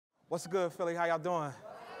What's good, Philly? How y'all doing?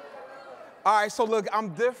 All right, so look,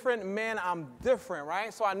 I'm different, man. I'm different,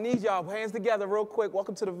 right? So I need y'all hands together real quick.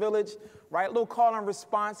 Welcome to the village, right? Little call and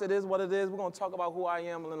response. It is what it is. We're going to talk about who I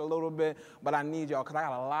am in a little bit, but I need y'all because I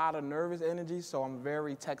got a lot of nervous energy, so I'm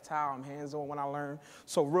very tactile. I'm hands-on when I learn.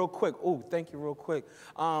 So real quick, ooh, thank you real quick.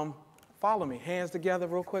 Follow me. Hands together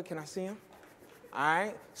real quick. Can I see them? All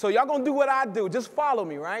right? So y'all going to do what I do. Just follow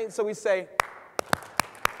me, right? So we say...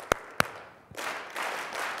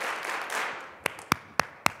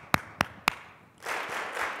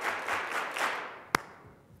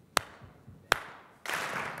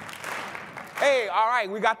 Hey, all right,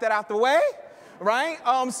 we got that out the way, right?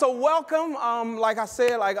 So welcome, like I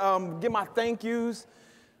said, get my thank yous.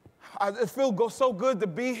 It feels so good to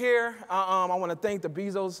be here. I want to thank the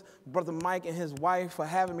Bezos, Brother Mike and his wife for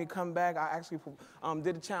having me come back. I actually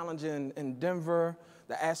did a challenge in Denver,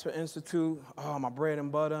 the Aspen Institute, my bread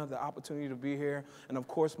and butter, the opportunity to be here. And of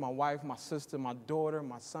course, my wife, my sister, my daughter,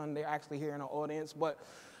 my son, they're actually here in the audience. But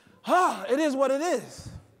it is what it is.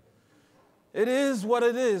 It is what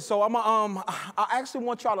it is. So I actually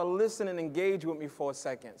want y'all to listen and engage with me for a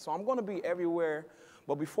second. So I'm going to be everywhere,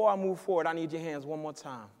 but before I move forward, I need your hands one more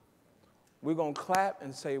time. We're going to clap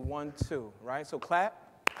and say 1, 2, right? So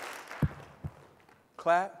clap,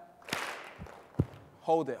 clap,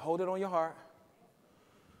 hold it on your heart.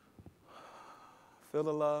 Feel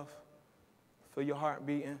the love, feel your heart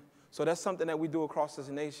beating. So that's something that we do across this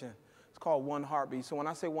nation. It's called one heartbeat. So when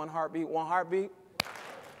I say one heartbeat, one heartbeat.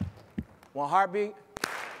 One heartbeat?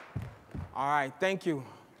 All right, thank you.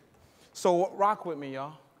 So rock with me,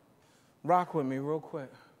 y'all. Rock with me real quick.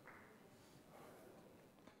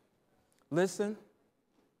 Listen,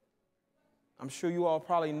 I'm sure you all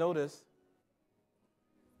probably know this.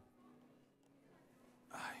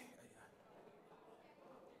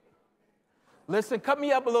 Listen, cut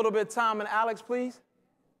me up a little bit, Tom and Alex, please.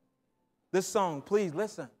 This song, please,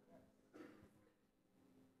 listen.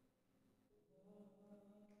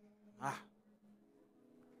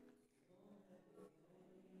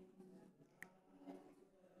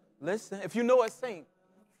 Listen, if you know it, sing.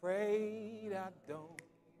 Afraid I don't.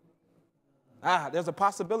 There's a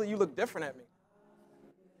possibility you look different at me.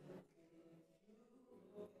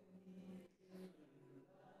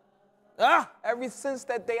 Ever since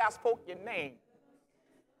that day I spoke your name.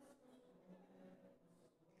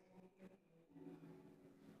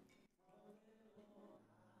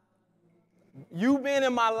 You been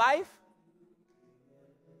in my life.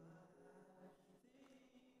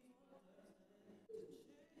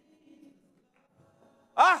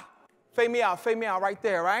 Fade me out right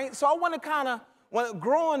there, right? So I want to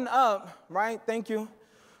growing up, right, thank you.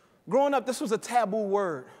 Growing up, this was a taboo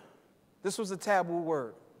word. This was a taboo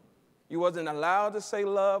word. You wasn't allowed to say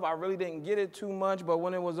love. I really didn't get it too much, but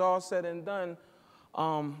when it was all said and done,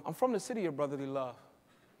 I'm from the city of brotherly love,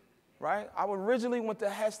 right? I originally went to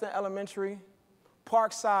Heston Elementary,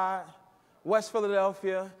 Parkside, West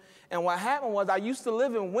Philadelphia, and what happened was I used to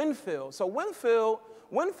live in Winfield. So Winfield,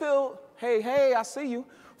 hey, I see you.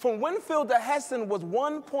 From Winfield to Heston was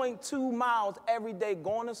 1.2 miles every day,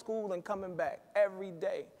 going to school and coming back every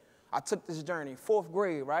day. I took this journey, 4th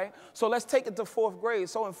grade, right? So let's take it to 4th grade.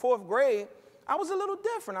 So in 4th grade, I was a little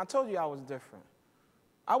different. I told you I was different.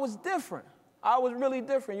 I was different. I was really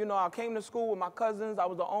different. You know, I came to school with my cousins. I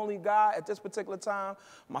was the only guy at this particular time.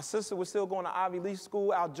 My sister was still going to Ivy League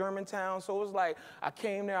school out Germantown. So it was like I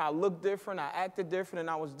came there, I looked different, I acted different,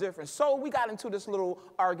 and I was different. So we got into this little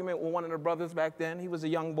argument with one of the brothers back then. He was a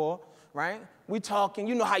young boy, right? We talking.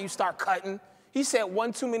 You know how you start cutting. He said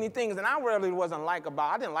one too many things, and I really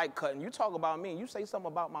I didn't like cutting. You talk about me. You say something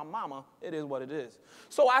about my mama, it is what it is.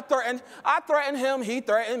 So I threatened him, he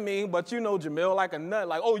threatened me, but you know Jamiel like a nut,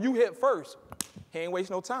 like, oh, you hit first. He ain't waste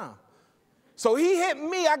no time. So he hit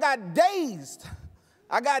me, I got dazed.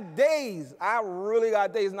 I really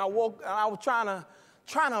got dazed, and I was trying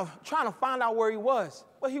to find out where he was.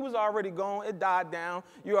 But he was already gone, it died down.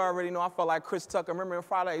 You already know, I felt like Chris Tucker. Remember on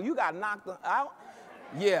Friday, you got knocked out?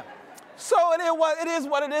 Yeah. So it is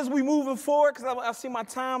what it is. We moving forward because I see my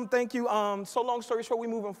time. Thank you. So long story short, we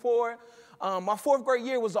moving forward. My 4th grade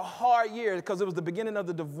year was a hard year because it was the beginning of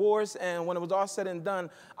the divorce. And when it was all said and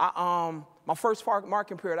done, my first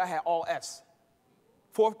marking period, I had all Fs.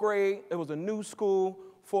 4th grade, it was a new school.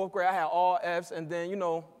 4th grade, I had all Fs. And then, you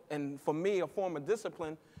know, and for me, a form of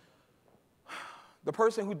discipline, the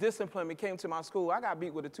person who disciplined me came to my school. I got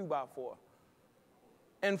beat with a 2x4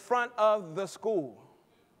 in front of the school.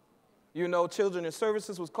 You know, Children's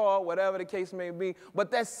Services was called, whatever the case may be.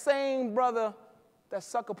 But that same brother that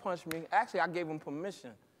sucker punched me, actually, I gave him permission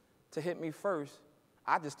to hit me first.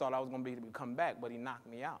 I just thought I was going to be able to come back, but he knocked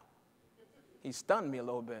me out. He stunned me a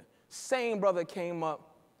little bit. Same brother came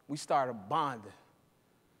up, we started bonding.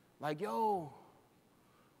 Like, yo,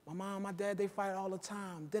 my mom, my dad, they fight all the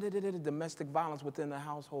time. Domestic violence within the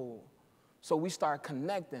household. So we started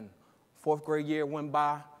connecting. 4th grade year went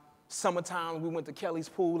by. Summertime, we went to Kelly's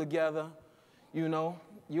pool together. You know,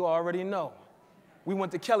 you already know. We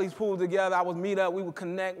went to Kelly's pool together. I would meet up. We would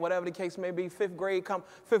connect, whatever the case may be. 5th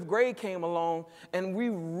grade came along, and we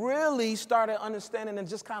really started understanding and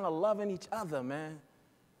just kind of loving each other, man.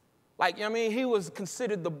 Like, I mean, he was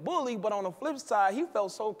considered the bully, but on the flip side, he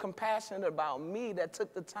felt so compassionate about me that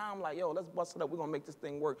took the time, like, yo, let's bust it up. We're going to make this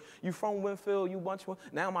thing work. You from Winfield, you bunch of,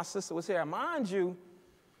 now my sister was here. Mind you,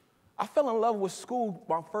 I fell in love with school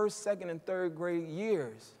my 1st, 2nd, and 3rd grade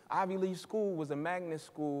years. Ivy League school was a magnet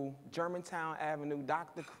school, Germantown Avenue,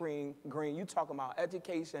 Dr. Green. You talking about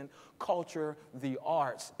education, culture, the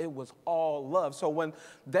arts. It was all love. So when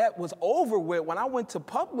that was over with, when I went to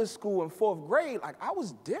public school in 4th grade, like, I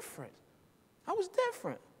was different. I was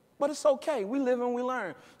different. But it's okay. We live and we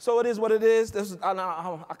learn. So it is what it is.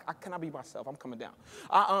 I cannot be myself. I'm coming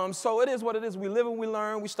down. So it is what it is. We live and we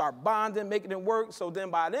learn. We start bonding, making it work. So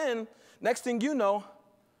then by then, next thing you know,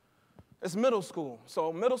 it's middle school.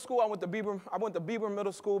 So middle school, I went to Bieber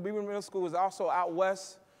Middle School. Bieber Middle School is also out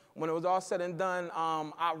west. When it was all said and done,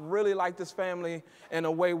 I really like this family in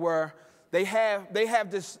a way where they have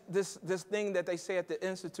this thing that they say at the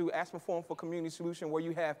Institute, Aspen Forum for Community Solution, where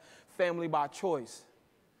you have family by choice.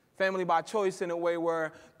 Family by choice in a way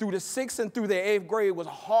where through the 6th and through the 8th grade was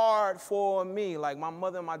hard for me. Like my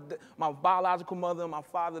mother, my biological mother, and my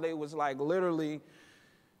father, they was like literally,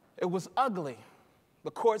 it was ugly.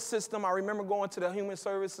 The court system, I remember going to the human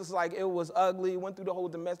services, like it was ugly. Went through the whole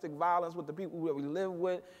domestic violence with the people that we lived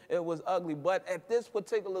with. It was ugly. But at this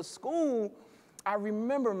particular school, I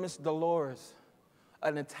remember Miss Dolores,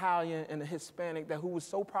 an Italian and a Hispanic who was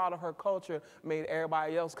so proud of her culture, made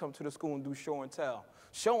everybody else come to the school and do show and tell.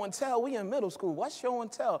 Show and tell, we in middle school. What's show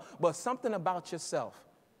and tell? But something about yourself.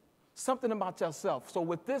 Something about yourself. So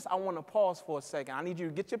with this, I want to pause for a second. I need you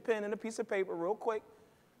to get your pen and a piece of paper real quick.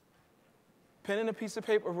 Pen and a piece of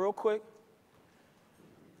paper real quick.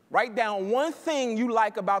 Write down one thing you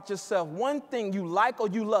like about yourself, one thing you like or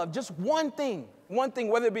you love, just one thing,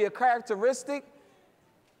 whether it be a characteristic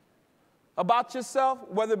about yourself,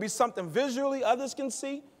 whether it be something visually others can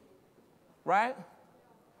see, right?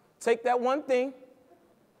 Take that one thing.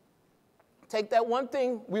 Take that one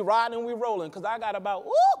thing. We riding and we rolling, because I got about,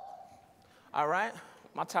 woo! All right?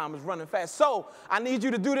 My time is running fast. So I need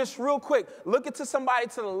you to do this real quick. Look into somebody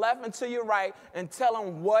to the left and to your right and tell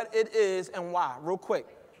them what it is and why. Real quick.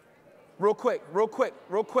 Real quick, real quick,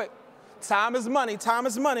 real quick. Time is money. Time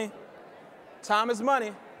is money. Time is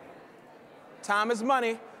money. Time is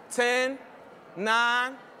money. 10,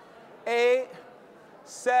 9, 8,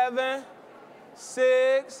 7,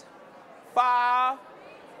 6, 5,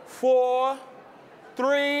 4,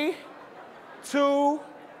 3, 2,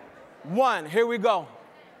 1. Here we go.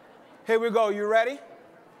 Here we go. You ready?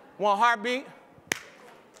 One heartbeat.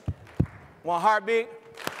 One heartbeat.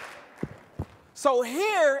 So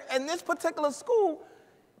here in this particular school,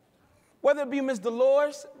 whether it be Miss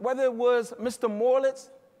Dolores, whether it was Mr. Morlitz,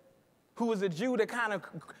 who was a Jew that kind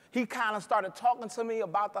of started talking to me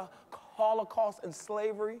about the Holocaust and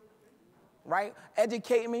slavery, right?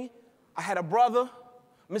 Educate me. I had a brother,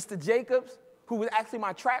 Mr. Jacobs, who was actually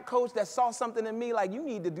my track coach, that saw something in me like, you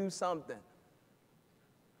need to do something.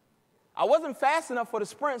 I wasn't fast enough for the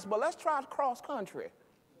sprints, but let's try cross country.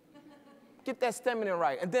 Get that stamina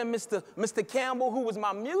right. And then Mr. Campbell, who was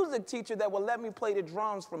my music teacher that would let me play the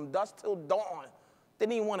drums from dusk till dawn.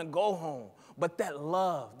 Didn't even want to go home. But that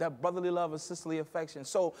love, that brotherly love and sisterly affection.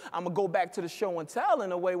 So I'm going to go back to the show and tell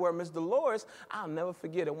in a way where Miss Dolores, I'll never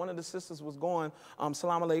forget it. One of the sisters was going,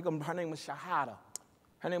 salam alaikum, her name was Shahada.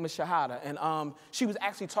 Her name was Shahada. And she was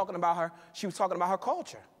actually talking about her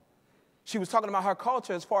culture. She was talking about her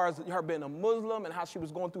culture as far as her being a Muslim and how she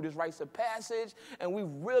was going through this rites of passage. And we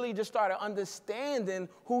really just started understanding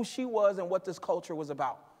who she was and what this culture was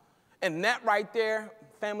about. And that right there,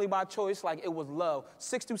 family by choice, like it was love.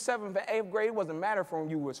 6th through 7th and 8th grade, it wasn't matter from where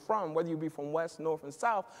you was from, whether you be from west, north, and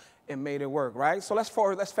south, it made it work, right? So let's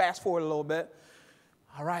fast forward a little bit.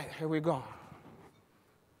 All right, here we go.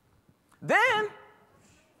 Then,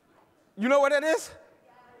 you know what it is?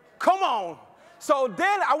 Come on. So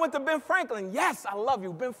then I went to Ben Franklin. Yes, I love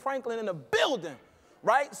you. Ben Franklin in the building,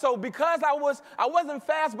 right? So because I wasn't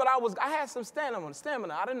fast, but I had some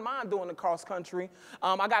stamina. I didn't mind doing the cross country.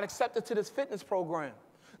 I got accepted to this fitness program.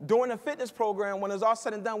 During the fitness program, when it was all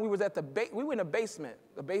said and done, we was at we were in the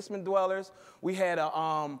basement dwellers. We had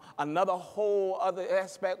another whole other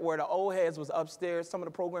aspect where the old heads was upstairs. Some of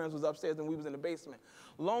the programs was upstairs, and we was in the basement.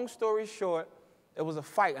 Long story short, it was a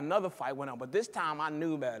fight. Another fight went on, but this time I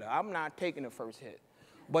knew better. I'm not taking the first hit.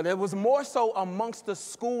 But it was more so amongst the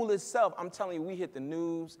school itself. I'm telling you, we hit the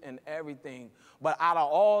news and everything. But out of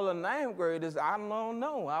all the 9th graders, I don't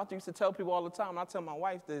know. I used to tell people all the time, and I tell my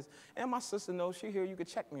wife this, and my sister knows, she here, you could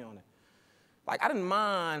check me on it. Like, I didn't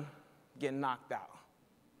mind getting knocked out.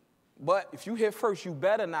 But if you hit first, you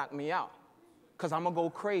better knock me out, because I'm going to go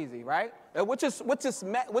crazy, right? Which is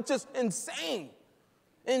insane.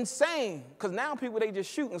 Insane, because now people, they just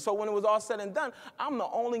shoot. And so when it was all said and done, I'm the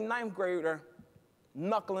only 9th grader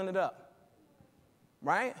knuckling it up,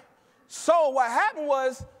 right? So what happened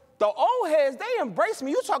was the old heads, they embraced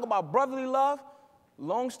me. You talk about brotherly love.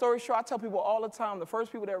 Long story short, I tell people all the time, the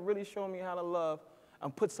first people that really showed me how to love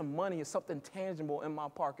and put some money and something tangible in my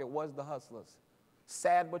pocket was the hustlers.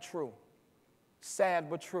 Sad but true. Sad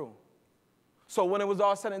but true. So when it was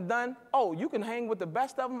all said and done, oh, you can hang with the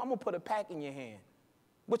best of them, I'm going to put a pack in your hand,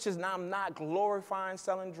 which is now I'm not glorifying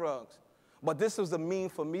selling drugs. But this was a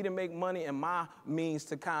means for me to make money and my means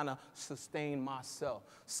to kind of sustain myself.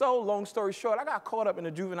 So long story short, I got caught up in the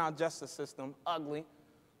juvenile justice system, ugly,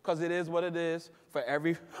 because it is what it is for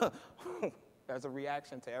every, there's a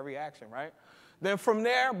reaction to every action, right? Then from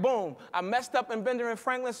there, boom, I messed up in Benjamin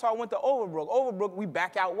Franklin, so I went to Overbrook. Overbrook, we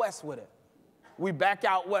back out west with it. We back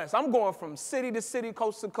out west. I'm going from city to city,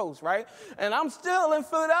 coast to coast, right? And I'm still in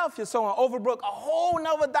Philadelphia, so in Overbrook, a whole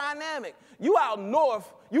nother dynamic. You out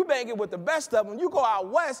north, you banging with the best of them. You go out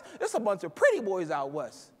west, there's a bunch of pretty boys out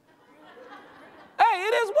west. Hey,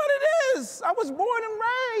 it is what it is. I was born and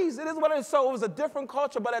raised. It is what it is. So it was a different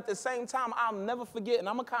culture, but at the same time, I'll never forget, and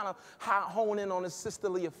I'm going to kind of hone in on this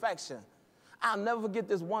sisterly affection. I'll never forget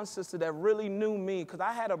this one sister that really knew me, because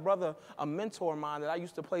I had a brother, a mentor of mine that I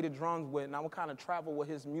used to play the drums with, and I would kind of travel with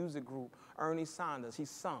his music group, Ernie Saunders. He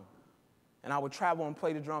sung. And I would travel and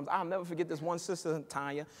play the drums. I'll never forget this one sister,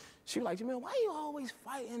 Tanya. She was like, Jamiel, why are you always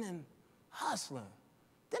fighting and hustling?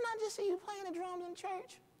 Didn't I just see you playing the drums in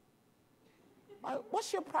church? Like,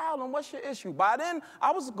 what's your problem? What's your issue? By then,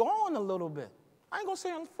 I was gone a little bit. I ain't going to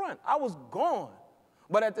say on the front. I was gone.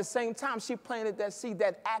 But at the same time, she planted that seed,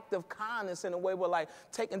 that act of kindness in a way where, like,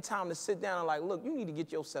 taking time to sit down and, like, look, you need to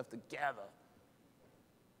get yourself together.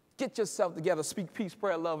 Get yourself together. Speak peace,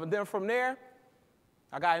 prayer, love. And then from there,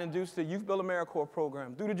 I got introduced to the Youth Build AmeriCorps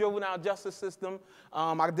program. Through the juvenile justice system,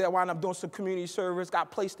 I wound up doing some community service,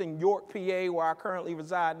 got placed in York, PA, where I currently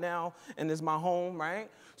reside now, and is my home, right?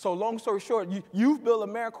 So long story short, Youth Build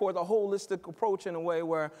AmeriCorps is a holistic approach in a way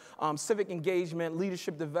where civic engagement,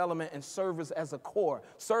 leadership development, and service as a core.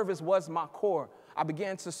 Service was my core. I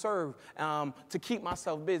began to serve to keep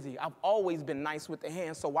myself busy. I've always been nice with the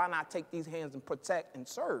hands, so why not take these hands and protect and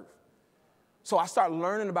serve? So I started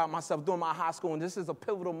learning about myself during my high school, and this is a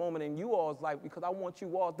pivotal moment in you all's life because I want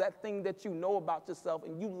you all, that thing that you know about yourself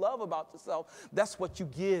and you love about yourself, that's what you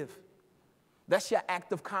give. That's your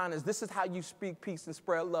act of kindness. This is how you speak peace and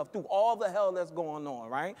spread love through all the hell that's going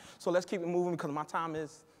on, right? So let's keep it moving because my time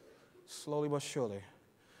is slowly but surely.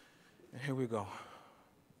 And here we go.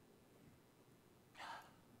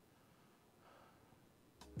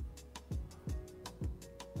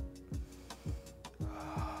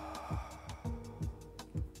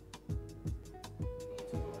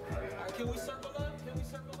 Can we circle up? Can we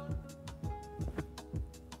circle up?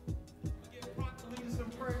 We give props to leaders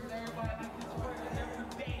some prayers. Everybody like this prayer every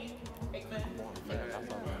day. Amen.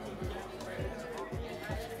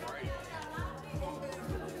 Everybody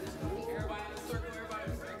in the circle, everybody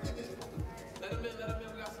in the circle. Let them in, let them in.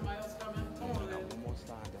 We got somebody else coming. Come on, man. One more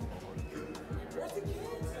slide down. Where's the kids?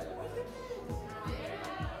 Where's the kids?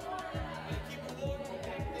 Keep them warm.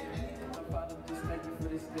 Father, we just thank you for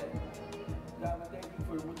this day. God, we thank you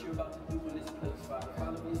for what you're about to do in this place, Father.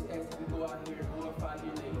 Father, we just ask that we go out here and glorify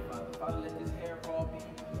your name, Father. Father, let this hair fall be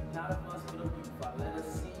not of us, but of you, Father. Let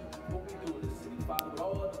us see what we do in this city, Father. With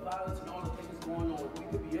all the violence and all the things going on, we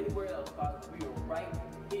could be anywhere else, Father. We are right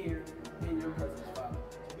here in your presence, Father.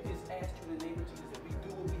 So we just ask you in the name of Jesus that we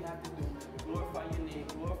do what we have to do. Glorify your name,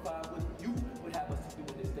 glorify what you would have us to do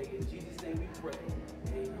in this day. In Jesus' name we pray.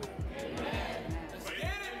 Amen. Amen.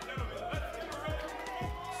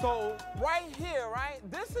 So right here, right,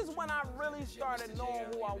 this is when I really started knowing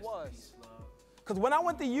who I was. Because when I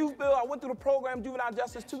went to Youth Build, I went through the program, Juvenile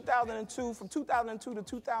Justice 2002. From 2002 to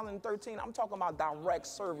 2013, I'm talking about direct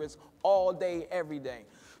service all day, every day.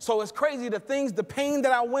 So it's crazy, the pain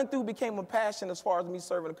that I went through became a passion as far as me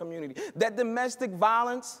serving the community. That domestic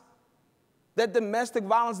violence That domestic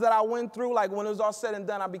violence that I went through, like when it was all said and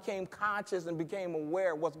done, I became conscious and became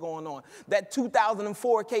aware of what's going on. That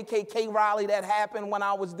 2004 KKK rally that happened when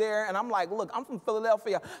I was there, and I'm like, look, I'm from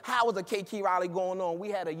Philadelphia. How was a KKK rally going on? We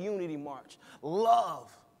had a unity march.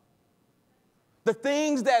 Love. The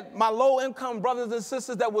things that my low-income brothers and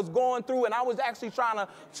sisters that was going through, and I was actually trying to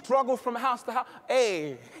struggle from house to house.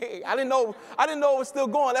 Hey, I didn't know it was still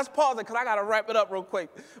going. Let's pause it because I got to wrap it up real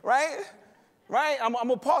quick, right? Right? I'm going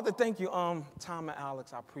to pause it. Thank you, Tom and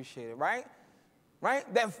Alex. I appreciate it, right? Right?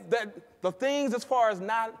 That the things as far as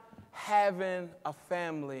not having a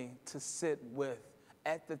family to sit with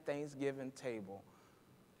at the Thanksgiving table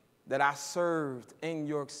that I served in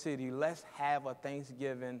York City. Let's have a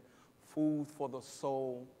Thanksgiving food for the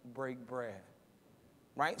soul, break bread,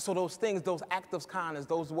 right? So those things, those acts of kindness,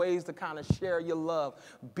 those ways to kind of share your love,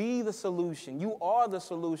 be the solution. You are the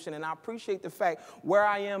solution, and I appreciate the fact where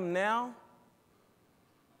I am now,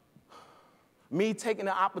 me taking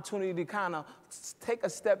the opportunity to kind of take a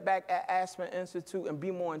step back at Aspen Institute and be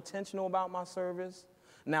more intentional about my service.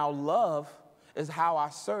 Now, love is how I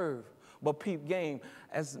serve, but peep game,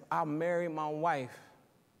 as I married my wife,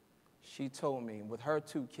 she told me, with her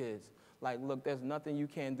 2 kids, like, look, there's nothing you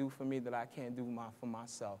can do for me that I can't do for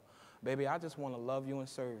myself. Baby, I just want to love you and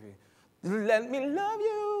serve you. Let me love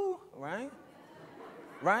you, right?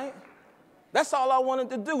 Right? That's all I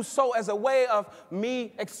wanted to do. So as a way of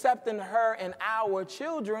me accepting her and our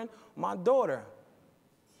children, my daughter,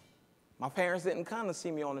 my parents didn't come to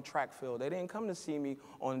see me on the track field. They didn't come to see me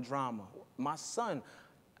on drama. My son,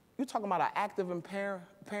 you're talking about an active and parent,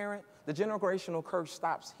 the generational curse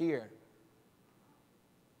stops here.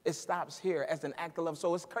 It stops here as an act of love.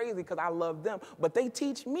 So it's crazy because I love them, but they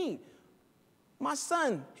teach me. My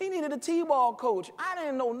son, he needed a T-ball coach. I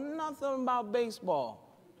didn't know nothing about baseball.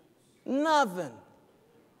 Nothing.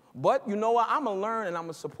 But you know what? I'm going to learn and I'm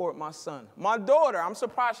going to support my son. My daughter, I'm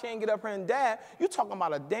surprised she ain't get up here and dad. You talking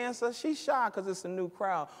about a dancer? She's shy because it's a new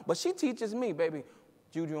crowd. But she teaches me, baby,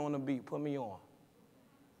 Juju on the beat, put me on.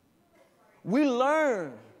 We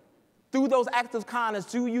learn. Through those acts of kindness,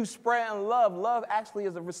 through you spreading love. Love actually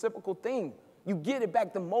is a reciprocal thing. You get it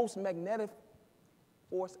back, the most magnetic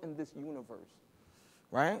force in this universe,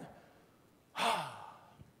 right?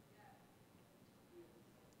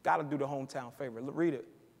 Got to do the hometown favor. Read it.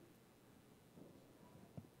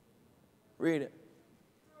 Read it.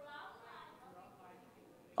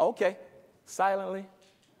 Okay, silently.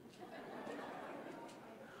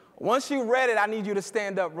 Once you read it, I need you to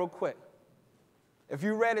stand up real quick. If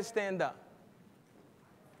you read it, stand up.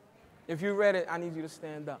 If you read it, I need you to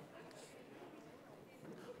stand up.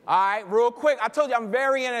 All right, real quick. I told you I'm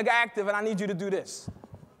very interactive, and I need you to do this.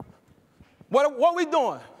 What we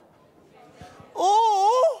doing?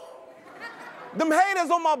 Ooh. Them haters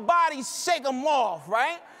on my body, shake them off,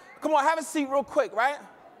 right? Come on, have a seat real quick, right?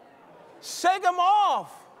 Shake them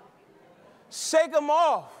off. Shake them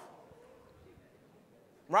off.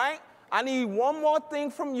 Right? I need one more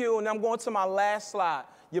thing from you, and I'm going to my last slide.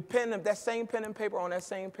 Your pen, that same pen and paper on that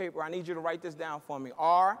same paper, I need you to write this down for me.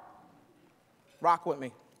 Rock with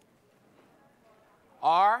me.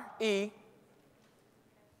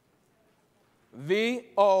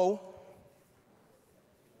 REVOLUT.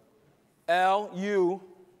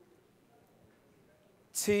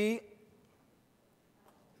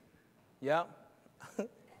 Yep.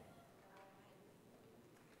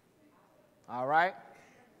 All right.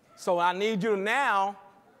 So I need you to now,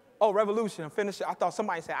 revolution, finish it. I thought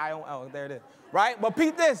somebody said I-O-L, there it is, right? But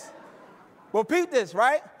repeat this,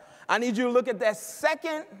 right? I need you to look at that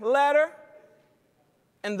second letter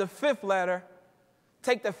and the 5th letter.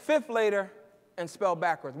 Take the 5th letter and spell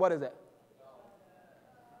backwards. What is it?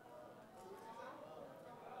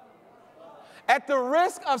 At the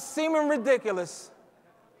risk of seeming ridiculous,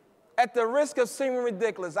 I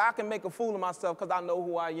can make a fool of myself because I know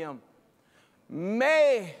who I am.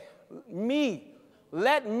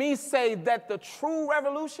 Let me say that the true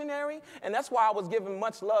revolutionary, and that's why I was giving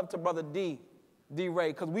much love to Brother D.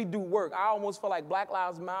 Ray, because we do work. I almost feel like Black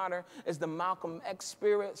Lives Matter is the Malcolm X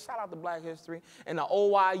spirit. Shout out to Black History. And the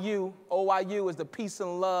OYU is the peace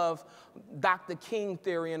and love Dr. King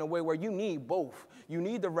theory in a way where you need both. You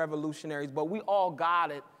need the revolutionaries, but we all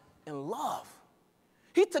got it in love.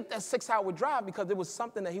 He took that 6-hour drive because it was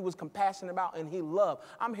something that he was compassionate about and he loved.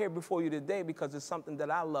 I'm here before you today because it's something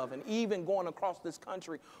that I love. And even going across this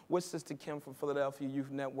country with Sister Kim from Philadelphia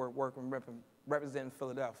Youth Network, working, representing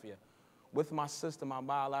Philadelphia. With my sister, my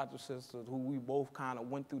biological sister, who we both kind of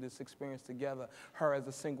went through this experience together. Her as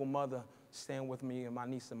a single mother, staying with me and my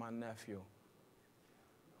niece and my nephew.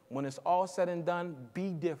 When it's all said and done, be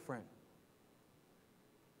different.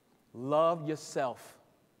 Love yourself.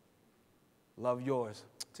 Love yours.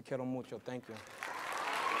 Te quiero mucho. Thank you.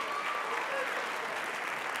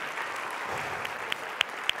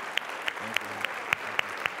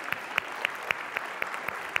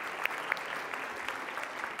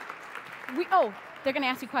 They're going to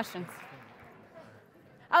ask you questions.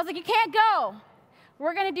 I was like, you can't go.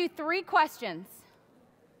 We're going to do 3 questions.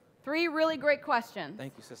 3 really great questions.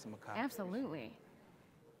 Thank you, Sister Makai. Absolutely.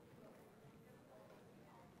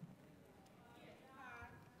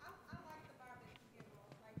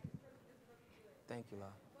 Thank you, love.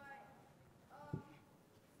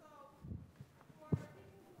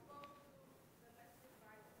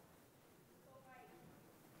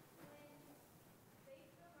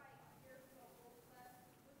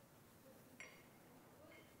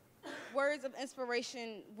 Words of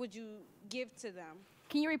inspiration would you give to them?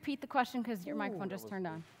 Can you repeat the question because your microphone just turned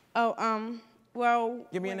on? Oh, well.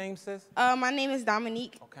 Give me a name, sis. My name is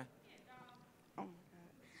Dominique. Okay. Oh my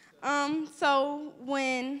God. So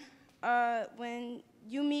when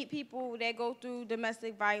you meet people that go through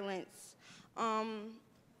domestic violence,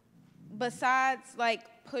 besides like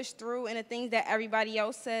push through and the things that everybody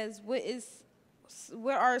else says,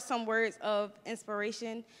 what are some words of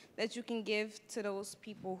inspiration that you can give to those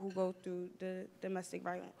people who go through the domestic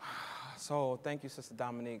violence? So thank you, Sister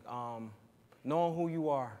Dominique. Knowing who you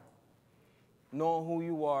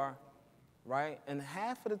are, right? And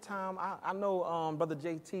half of the time, I know Brother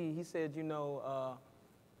JT, he said,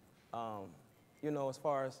 as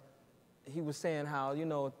far as he was saying how,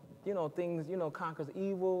 things, conquers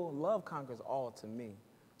evil, love conquers all to me.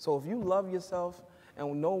 So if you love yourself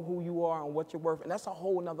and know who you are and what you're worth, and that's a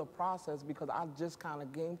whole nother process because I just kind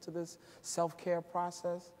of came to this self-care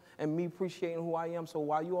process and me appreciating who I am. So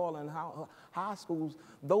while you all in high schools,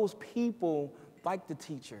 those people like the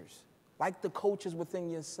teachers, like the coaches within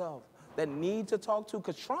yourself that need to talk to,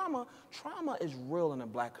 because trauma is real in the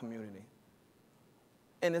Black community.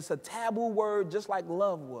 And it's a taboo word just like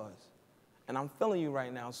love was. And I'm feeling you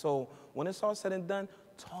right now. So when it's all said and done,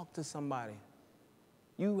 talk to somebody.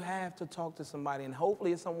 You have to talk to somebody, and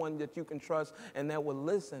hopefully it's someone that you can trust and that will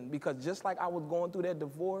listen, because just like I was going through that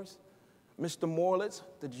divorce, Mr. Morlitz,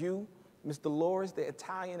 the Jew, Mr. Loris, the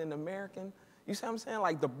Italian and American, you see what I'm saying?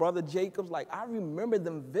 Like the brother Jacobs, like I remember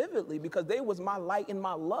them vividly because they was my light and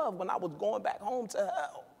my love when I was going back home to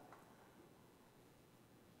hell.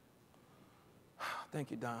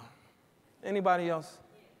 Thank you, Don. Anybody else?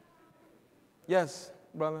 Yes,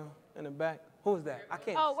 brother in the back. Who is that? I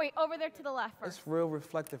can't. Oh, wait, over there to the left first. It's real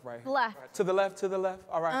reflective right here. Left. Right. To the left.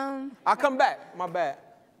 All right. I'll come back. My bad.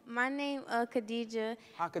 My name Khadija.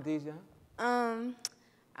 Hi, Khadija.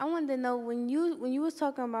 I wanted to know when you was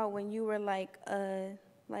talking about when you were like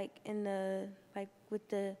in the with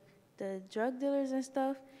the drug dealers and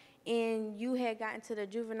stuff, and you had gotten to the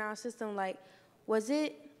juvenile system. Like, was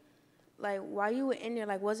it like while you were in there?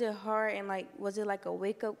 Like, was it hard and like was it like a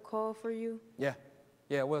wake up call for you? Yeah,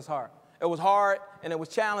 it was hard. It was hard, and it was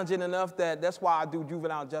challenging enough that's why I do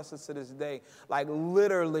juvenile justice to this day. Like,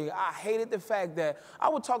 literally, I hated the fact that I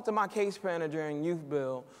would talk to my case manager in Youth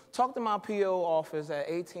Bill, talk to my PO office at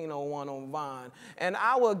 1801 on Vine, and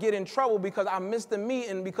I would get in trouble because I missed the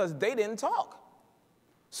meeting because they didn't talk.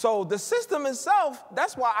 So the system itself,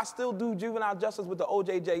 that's why I still do juvenile justice with the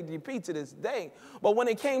OJJDP to this day. But when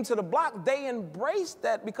it came to the block, they embraced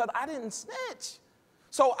that because I didn't snitch.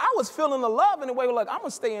 So I was feeling the love in a way, like, I'm going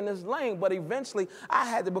to stay in this lane. But eventually, I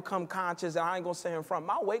had to become conscious, and I ain't going to say in front.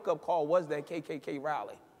 My wake-up call was that KKK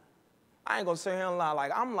rally. I ain't going to say here and lie.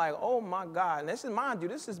 Like, I'm like, oh, my God. And this is, mind you,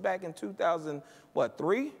 this is back in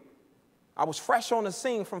 2003? I was fresh on the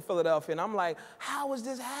scene from Philadelphia, and I'm like, how is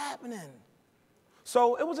this happening?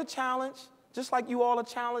 So it was a challenge, just like you all are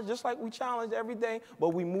challenged, just like we challenge every day. But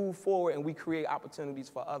we move forward, and we create opportunities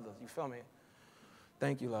for others. You feel me?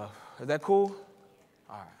 Thank you, love. Is that cool?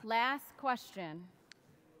 All right. Last question.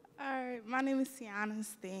 All right, my name is Tiana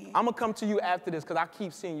Steen. I'm going to come to you after this because I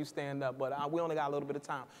keep seeing you stand up, but we only got a little bit of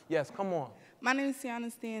time. Yes, come on. My name is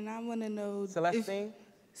Tiana Steen. I want to know... Celestine?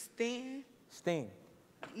 Steen? Steen.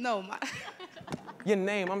 No, my... Your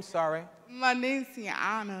name, I'm sorry. My name's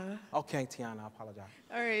Tiana. Okay, Tiana, I apologize.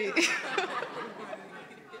 All right.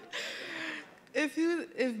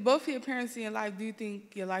 If both of your parents in your life, do you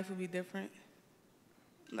think your life would be different?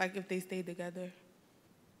 Like if they stayed together?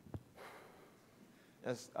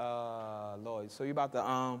 That's Lloyd. So you about to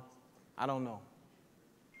I don't know.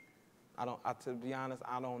 To be honest,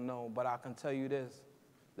 I don't know. But I can tell you this: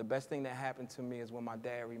 the best thing that happened to me is when my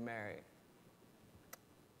dad remarried.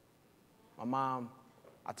 My mom,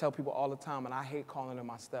 I tell people all the time, and I hate calling her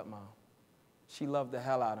my stepmom. She loved the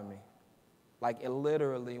hell out of me. Like, it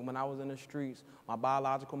literally, when I was in the streets, my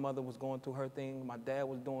biological mother was going through her thing. My dad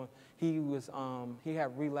was doing, he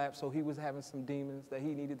had relapse, so he was having some demons that he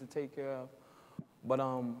needed to take care of. But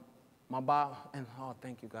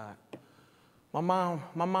thank you, God.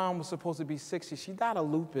 My mom was supposed to be 60. She died of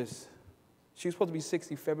lupus. She was supposed to be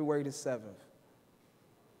 60 February the 7th.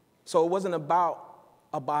 So it wasn't about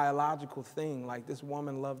a biological thing. Like, this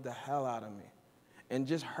woman loved the hell out of me. And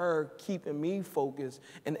just her keeping me focused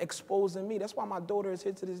and exposing me. That's why my daughter is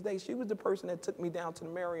here to this day. She was the person that took me down to the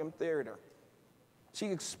Merriam Theater. She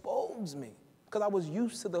exposed me because I was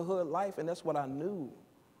used to the hood life, and that's what I knew.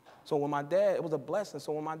 So when my dad, it was a blessing.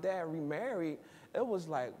 So when my dad remarried, it was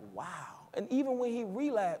like, wow. And even when he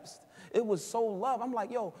relapsed, it was so love. I'm like,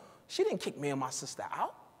 yo, she didn't kick me and my sister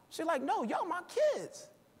out. She's like, no, y'all my kids.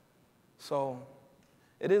 So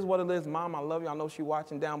it is what it is. Mom, I love you. I know she's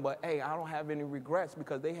watching down, but hey, I don't have any regrets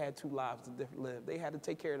because they had 2 lives to live. They had to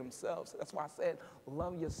take care of themselves. That's why I said,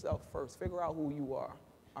 love yourself first. Figure out who you are.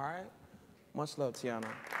 All right? Much love, Tiana.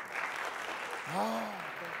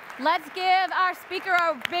 Let's give our speaker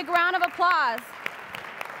a big round of applause.